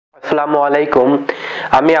আসসালামু আলাইকুম,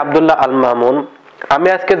 আমি আব্দুল্লাহ আল মামুন। আমি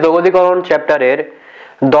আজকে যোগজীকরণ চ্যাপ্টারের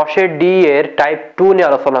 10 এর ডি এর টাইপ 2 নিয়ে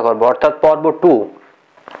আলোচনা করব, অর্থাৎ পর্ব 2।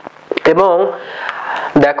 এবং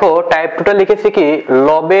দেখো টাইপ 2টা লিখেছি কি,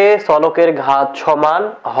 লবে চলকের ঘাত সমান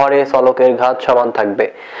হরে চলকের ঘাত সমান থাকবে।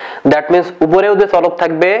 দ্যাট মিন্স উপরেও যে চলক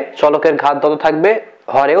থাকবে চলকের ঘাত তত থাকবে,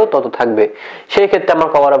 হরেও তত থাকবে। সেই ক্ষেত্রে আমরা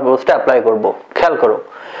কভার আপ রুলসটা অ্যাপ্লাই করব। খেয়াল করো,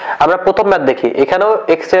 আমরা প্রথম ম্যাথ দেখি। এখানেও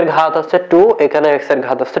x এর ঘাত হচ্ছে 2, এখানেও x এর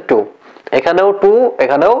ঘাত হচ্ছে 2, এখানেও 2,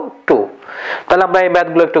 এখানেও 2। তাহলে আমরা এই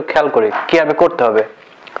ম্যাথগুলো একটু খেয়াল করি কিভাবে করতে হবে।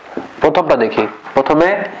 প্রথমটা দেখি। প্রথমে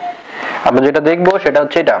আমরা যেটা দেখব সেটা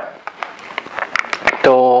হচ্ছে এটা।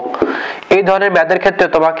 তো এই ধরনের ম্যাথের ক্ষেত্রে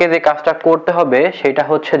তোমাকে যে কাজটা করতে হবে সেটা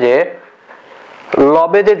হচ্ছে যে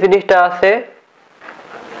লবে যে জিনিসটা আছে,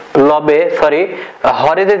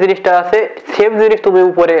 হরে যে জিনিসটা আছে সেম জিনিস তুমি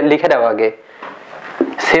উপরে লিখে দাও আগে।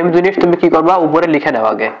 সেম জিনিস তুমি কি করবা, উপরে লিখে নাও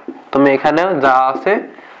আগে। তুমি এখানে যা আছে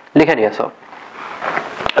লিখে নিয়েছো।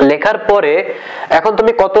 লেখার পরে এখন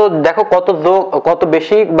তুমি কত দেখো, কত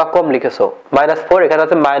বেশি বা কম লিখেছো। -4, এখানে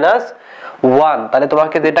আছে -1। তাহলে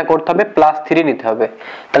তোমাকে যেটা করতে হবে +3 নিতে হবে।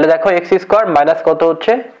 তাহলে দেখো x² মাইনাস কত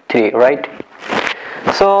হচ্ছে 3, রাইট?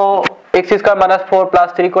 সো x² -4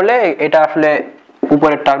 +3 করলে এটা আসলে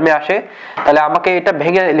উপরের টার্মে আসে। তাহলে আমাকে এটা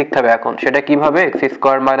ভেঙে লিখতে হবে এখন। সেটা কিভাবে, x²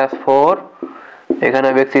 -4, এখানে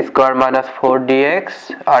হবে x² -4 dx,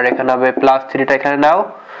 আর এখানে হবে +3টা এখানে নাও,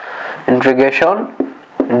 integration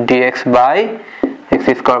dx by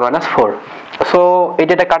x² -4। So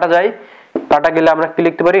এটা কাটা যায়। কাটা গেলে আমরা কি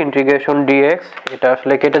লিখতে পারি, ইন্টিগ্রেশন dx, এটা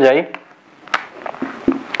আসলে কেটে যায়।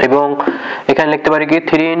 এবং এখানে লিখতে পারি কি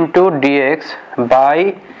 3 dx বাই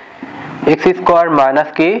x² মাইনাস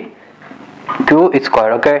কি 2²।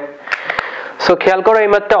 ওকে, সো খেয়াল করো এই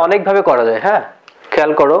ম্যাথটা অনেক ভাবে করা যায়। হ্যাঁ,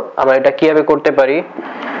 খেয়াল করো আমরা এটা কিভাবে করতে পারি।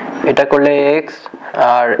 এটা করলে x,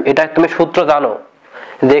 আর এটা তুমি সূত্র জানো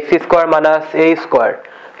যে x² মাইনাস a²,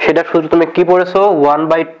 সেটা সূত্র তুমি কি পড়েছো,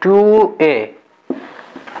 1/2a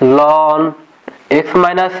ln x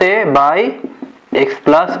minus a by x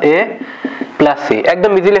plus a plus c।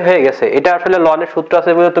 একদম ইজিলি হয়ে গেছে। এটা আসলে ln এর সূত্র আছে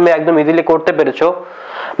বলে তুমি একদম ইজিলি করতে পেরেছো।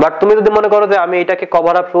 বাট তুমি যদি মনে করো যে আমি এটাকে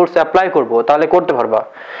কভার আপ রুলস অ্যাপ্লাই করব, তাহলে করতে পারবা।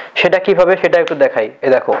 সেটা কিভাবে সেটা একটু দেখাই। এই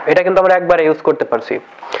দেখো, এটা কিন্তু আমরা একবারে ইউজ করতে পারছি।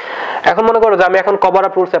 এখন মনে করো যে আমি এখন কভার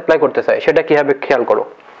আপ রুলস অ্যাপ্লাই করতে চাই, সেটা কিভাবে খেয়াল করো।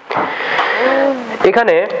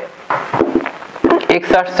 এখানে x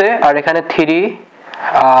আসছে, আর এখানে 3,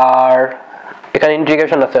 আর এখানে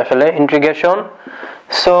ইন্টিগ্রেশন আছে, আসলে ইন্টিগ্রেশন।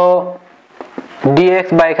 সো dx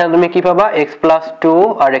বাই এখানে তুমি কি পাবা, x প্লাস 2,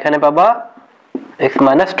 আর এখানে পাবা x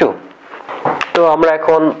মাইনাস 2। তো আমরা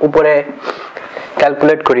এখন উপরে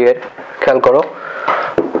ক্যালকুলেট করি। খেয়াল করো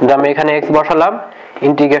যে আমি এখানে x বসালাম,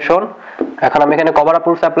 ইন্টিগ্রেশন। এখন আমি এখানে কভার আপ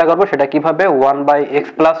রুলস অ্যাপ্লাই করব। সেটা কিভাবে, 1/x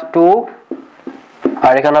প্লাস 2,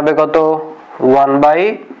 আর এখানে হবে কত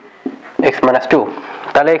 1/x মাইনাস 2।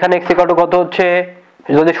 তাহলে এখানে x ইকুয়াল টু কত হচ্ছে,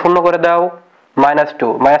 যদি শূন্য করে দাও -2,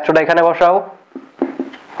 -2টা এখানে বসাও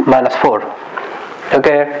 -4।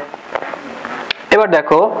 ওকে, এবার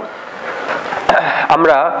দেখো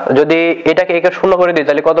আমরা যদি এটাকে একে শূন্য করে দিই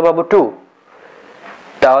তাহলে কত পাবো, 2।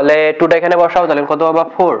 তাহলে 2টা এখানে বসাও, তাহলে কত পাবো,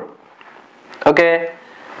 4। ওকে,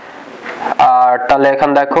 আর তাহলে এখন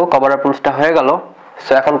দেখো কভার আপ রুলসটা হয়ে গেল।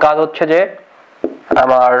 সো এখন কাজ হচ্ছে যে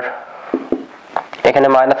আমার এখানে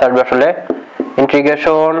মাইনাস আসবে, আসলে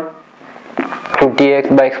integration dx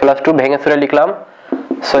by x plus 2 ভেঙে চলে লিখলাম।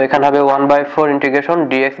 সো এখানে হবে 1/4 integration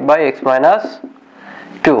dx by x minus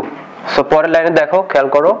 2। So পরের লাইনে দেখো, খেয়াল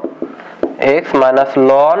করো x মাইনাস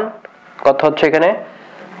ln কত হচ্ছে এখানে,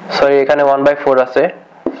 সরি এখানে 1/4 আছে।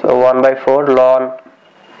 সো 1/4 ln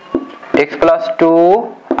x প্লাস 2,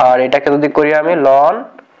 আর এটাকে যদি করি আমি ln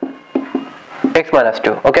x মাইনাস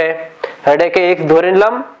 2। ওকে, এটাকে x ধরে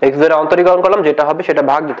নিলাম, x ধরে অন্তরীকরণ করলাম, যেটা হবে সেটা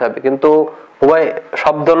ভাগ দিতে হবে। কিন্তু উভয়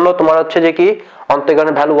সব জন্য তোমার হচ্ছে যে কি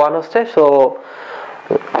অন্তরীকরণের ভ্যালু 1 হচ্ছে। সো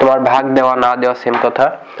তোমার ভাগ দেওয়া না দেওয়া সেম কথা,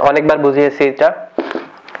 অনেকবার বুঝিয়েছি এটা।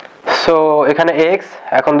 সো এখানে x,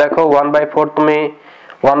 এখন দেখো 1/4, তুমি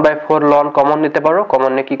 1/4 ln কমন নিতে পারো।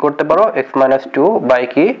 কমন নিয়ে কি করতে পারো, x মাইনাস 2 বাই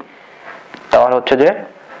কি, তাহলে হচ্ছে যে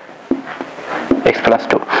x প্লাস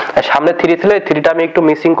 2। সামনে 3 ছিল, এই 3টা আমি একটু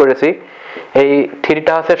মিসিং করেছি। এই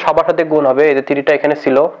 3টা হচ্ছে সবার সাথে গুণ হবে, এই যে 3টা এখানে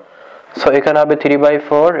ছিল। সো এখানে হবে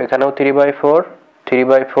 3/4, এখানেও 3/4,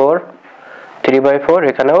 3/4, 3/4,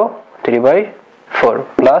 এখানেও 3/4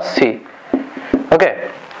 প্লাস c। ওকে,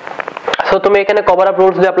 সো তুমি এখানে কভার আপ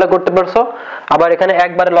রুলস দিয়ে অ্যাপ্লাই করতে পারছো। আবার এখানে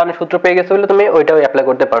একবারে ln এর সূত্র পেয়ে গেছো বলে তুমি ওইটাও অ্যাপ্লাই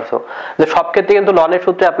করতে পারছো। যে সব ক্ষেত্রে কিন্তু ln এর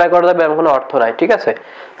সূত্র অ্যাপ্লাই করা যাবে এমন কোনো অর্থ নাই, ঠিক আছে?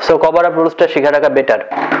 সো কভার আপ রুলসটা শিখে রাখা বেটার।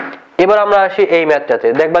 এবার আমরা আসি এই ম্যাথটাতে।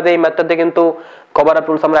 দেখবা যে এই ম্যাথটাতে কিন্তু কভার আপ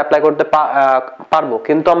রুলস আমরা অ্যাপ্লাই করতে পারবো,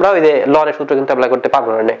 কিন্তু আমরা ওই যে ln এর সূত্র কিন্তু অ্যাপ্লাই করতে পারবো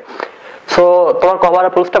না। সো তোমার কভার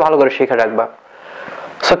অ্যাপ্রোচটা ভালো করে শিখে রাখবা।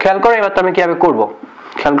 সো খেয়াল করো এবার আমি কিভাবে করব।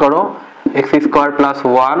 খেয়াল করো x স্কয়ার প্লাস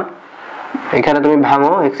 1 এখানে তুমি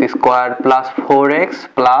ভাঙো x square plus 4x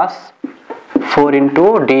plus 4 into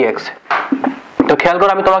dx। তো খেয়াল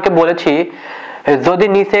করো আমি তোমাকে বলেছি যদি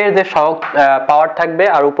নিচের যে সহগ পাওয়ার থাকবে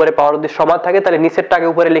আর উপরে পাওয়ার যদি সমান থাকে তাহলে নিচেরটা আগে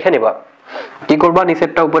উপরে লিখে নিবা। কি করবা,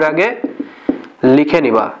 নিচেরটা উপরে আগে লিখে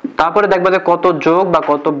নিবা, তারপরে দেখবা যে কত যোগ বা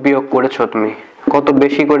কত বিয়োগ করেছো, তুমি কত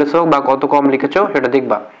বেশি করেছো বা কত কম লিখেছো সেটা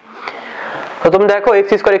দেখবা। তো তুমি দেখো x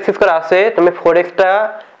স্কয়ার আছে, তুমি 4x টা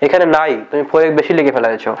এখানে নাই, তুমি 4x বেশি লিখে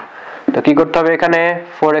ফেলেছো। তো কি করতে হবে, এখানে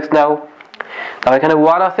 4x নাও, তাহলে এখানে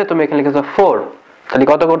 1 আছে, তুমি এখানে লিখেছো 4, তাহলে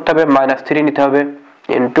কত করতে হবে -3 নিতে হবে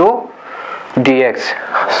ইনটু dx।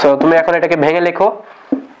 সো তুমি এখন এটাকে ভেঙে লেখো,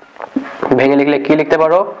 ভেঙে লিখলে কি লিখতে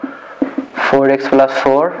পারো 4x +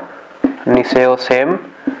 4 নিচেও সেম,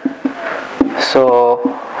 সো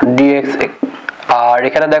dx। আর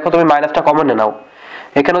এখানে দেখো তুমি মাইনাসটা কমন নিয়ে নাও,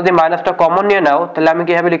 এখানে যদি মাইনাসটা কমন নিয়ে নাও তাহলে আমি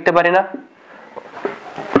কিভাবে লিখতে পারি না,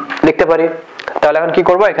 লিখতে পারি। তাহলে এখন কি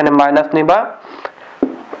করব, এখানে মাইনাস নিবা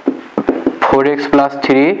 4x +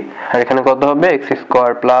 3 আর এখানে কত হবে x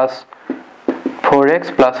square plus 4x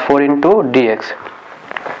plus 4 into dx।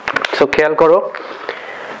 So খেয়াল করো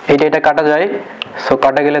এটা কাটা যায়, সো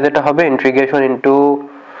কাটা গেলে যেটা হবে ইন্টিগ্রেশন ইনটু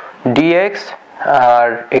dx। আর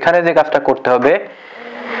এখানে যে কাজটা করতে হবে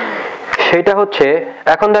সেটা হচ্ছে,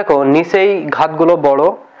 এখন দেখো নিচেই ঘাতগুলো বড়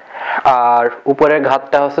আর উপরের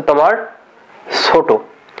ঘাতটা হচ্ছে তোমার ছোট,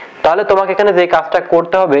 তাহলে তোমাকে এখানে যে কাজটা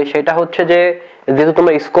করতে হবে সেটা হচ্ছে যে যেহেতু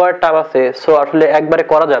তোমার স্কয়ার টার্ম আছে সো আসলে একবারে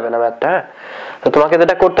করা যাবে না ম্যাথটা। হ্যাঁ, তো তোমাকে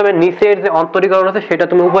যেটা করতে হবে নিচের যে অন্তরীকরণ আছে সেটা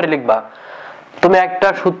তুমি উপরে লিখবা। তুমি একটা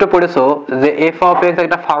সূত্র পড়েছো যে f অফ x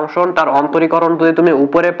একটা ফাংশন, তার অন্তরীকরণ যদি তুমি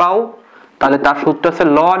উপরে পাও তাহলে তার সূত্র হচ্ছে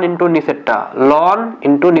ln ইনটু নিচেরটা, ln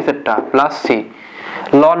ইনটু নিচেরটা প্লাস c,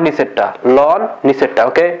 ln নিচেরটা।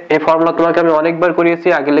 ওকে, এই ফর্মুলা তোমাকে আমি অনেকবার করিয়েছি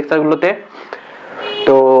আগের লেকচারগুলোতে।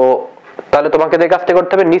 তো তাহলে তোমাকে যে কাজটা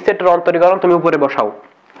করতে হবে নিচেরটার অন্তরীকরণ তুমি উপরে বসাও,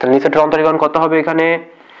 তাহলে নিচেরটার অন্তরীকরণ কত হবে এখানে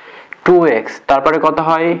 2x, তারপরে কত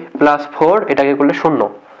হয় প্লাস 4, এটাকে করলে 0।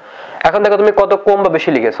 এখন দেখো তুমি কত কম বা বেশি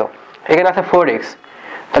লিখেছো, এখানে আছে 4x,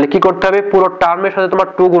 তাহলে কি করতে হবে পুরো টার্মের সাথে তোমার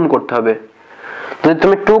 2 গুণ করতে হবে। যদি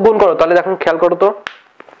তুমি 2 গুণ করো তাহলে দেখুন খেয়াল করো তো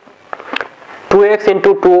 2x ইনটু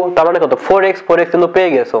 2 তার মানে কত 4x কিন্তু পেয়ে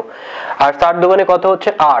গেছো, আর 4 দুগুণে কত হচ্ছে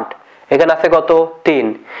 8, এখানে আছে কত 3,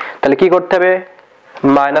 তাহলে কি করতে হবে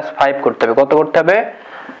 -5 করতে হবে, কত করতে হবে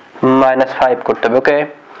 -5 করতে হবে। ওকে,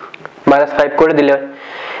 -5 করে দিলে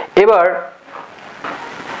এবার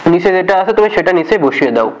নিচে যেটা আছে তুমি সেটা নিচে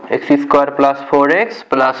বসিয়ে দাও x square plus 4x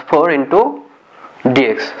plus 4 into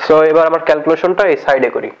dx। So এবার আমার ক্যালকুলেশনটা এই সাইডে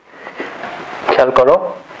করি, খেয়াল করো।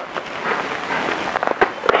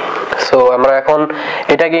 সো আমরা এখন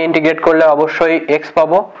এটাকে ইন্টিগ্রেট করলে অবশ্যই x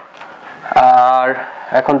পাবো, আর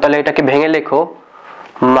এখন তাহলে এটাকে ভেঙে লেখো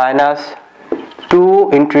 -2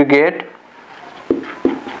 ইন্টিগ্রেট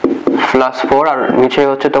প্লাস 4 আর নিচে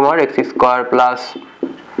হচ্ছে তোমার x square plus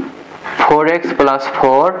 4x plus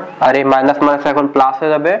 4 আর এই মাইনাস মাইনাস এখন প্লাস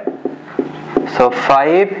হয়ে যাবে, সো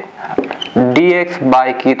 5 dx বাই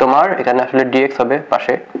কি তোমার এখানে আসলে dx হবে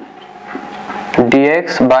পাশে, dx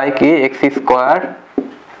বাই কি x square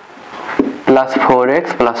plus 4x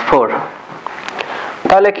plus 4।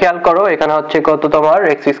 তাহলে খেয়াল করো এখানে হচ্ছে কত তোমার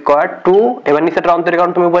x স্কয়ার 2, এবার নিচেরটা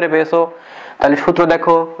অন্তরীকরণ তুমি উপরে পেয়েছো, তাহলে সূত্র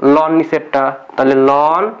দেখো ln নিচেরটা, তাহলে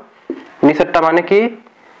ln নিচেরটা মানে কি,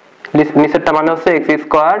 নিচেরটা মানে হচ্ছে x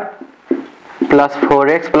square plus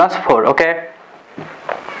 4x plus 4। ওকে,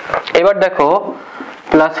 এবার দেখো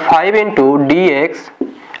প্লাস 5 ইনটু dx,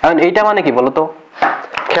 এখন এইটা মানে কি বলো তো,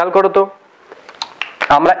 খেয়াল করো তো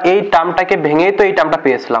আমরা এই টার্মটাকে ভেঙেই তো এই টার্মটা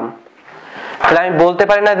পেয়েছিলাম, তাহলে আমি বলতে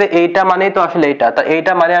পারি না যে এইটা মানেই তো আসলে এইটা, তা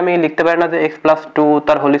এইটা মানে আমি লিখতে পারি না যে x প্লাস 2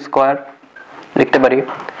 তার হোল স্কয়ার, লিখতে পারি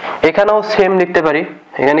এখানেও সেম লিখতে পারি,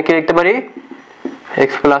 এখানে কি লিখতে পারি x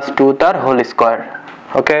প্লাস 2 তার হোল স্কয়ার।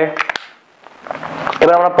 ওকে,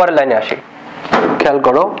 এবার আমরা পরের লাইনে আসি, খেয়াল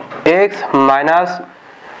করো x মাইনাস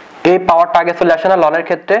এই পাওয়ারটা আগে চলে আসে না ln এর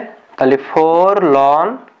ক্ষেত্রে, তাহলে 4 ln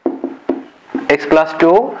x প্লাস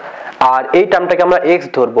 2 আর এই টার্মটাকে আমরা x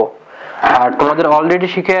ধরবো। আর তোমাদের অলরেডি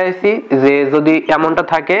শিখে আসছি যে যদি এমনটা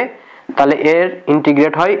থাকে তাহলে এর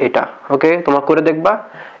ইন্টিগ্রেট হয় এটা। ওকে, তোমরা করে দেখবা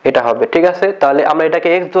এটা হবে, ঠিক আছে। তাহলে আমরা এটাকে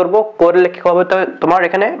x ধরবো, করলে কি হবে তোমার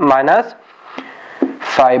এখানে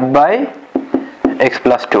 -5/x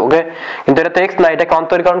প্লাস 2। ওকে, কিন্তু এটা তো x না, এটাকে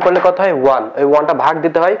অন্তরীকরণ করলে কত হয় 1, ওই 1টা ভাগ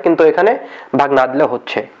দিতে হয়, কিন্তু এখানে ভাগ না দিলে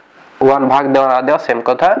হচ্ছে 1 ভাগ দেওয়া না দেওয়া সেম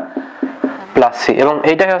কথা প্লাস c, এবং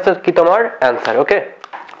এইটাই হচ্ছে কি তোমার অ্যানসার। ওকে,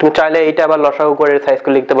 তুমি চাইলে এইটা আবার লসাগু করে সাইজ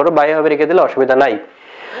করে লিখতে পারো, বাইরে রেখে দিলে অসুবিধা নাই।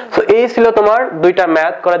 সো এই ছিল তোমার দুইটা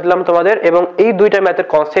ম্যাথ করে দিলাম তোমাদের, এবং এই দুইটা ম্যাথের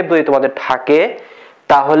কনসেপ্ট যদি তোমাদের থাকে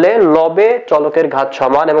তাহলে লবে চলকের ঘাত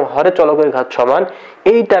সমান এবং হরে চলকের ঘাত সমান,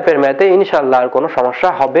 এই টাইপের ম্যাথে ইনশাআল্লাহ আর কোনো সমস্যা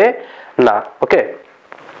হবে না। ওকে,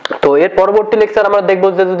 তো এর পরবর্তী লেকচার আমরা দেখবো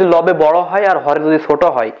যে যদি লবে বড় হয় আর হরে যদি ছোট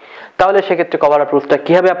হয় তাহলে সেক্ষেত্রে কভার প্রুফটা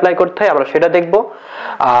কিভাবে অ্যাপ্লাই করতে হয় আমরা সেটা দেখবো।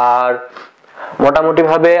 আর মোটামুটি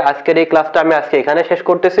ভাবে আজকের এই ক্লাসটা আমি আজকে এখানে শেষ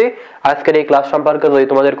করতেছি। আজকের এই ক্লাস সম্পর্কে যদি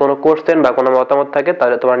তোমাদের কোনো কোশ্চেন বা কোনো মতামত থাকে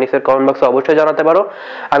তাহলে তোমরা নিচের কমেন্ট বক্সে অবশ্যই জানাতে পারো,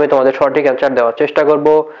 আমি তোমাদের সঠিক অ্যান্সার দেওয়ার চেষ্টা করব।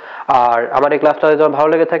 আর আমার এই ক্লাসটা যদি তোমার ভালো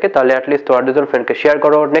লেগে থাকে তাহলে অ্যাটলিস্ট তোমার দুজন ফ্রেন্ডকে শেয়ার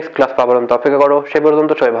করো। নেক্সট ক্লাস পাওয়ার পর্যন্ত অপেক্ষা করো। সে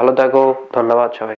পর্যন্ত সবাই ভালো থাকো। ধন্যবাদ সবাই।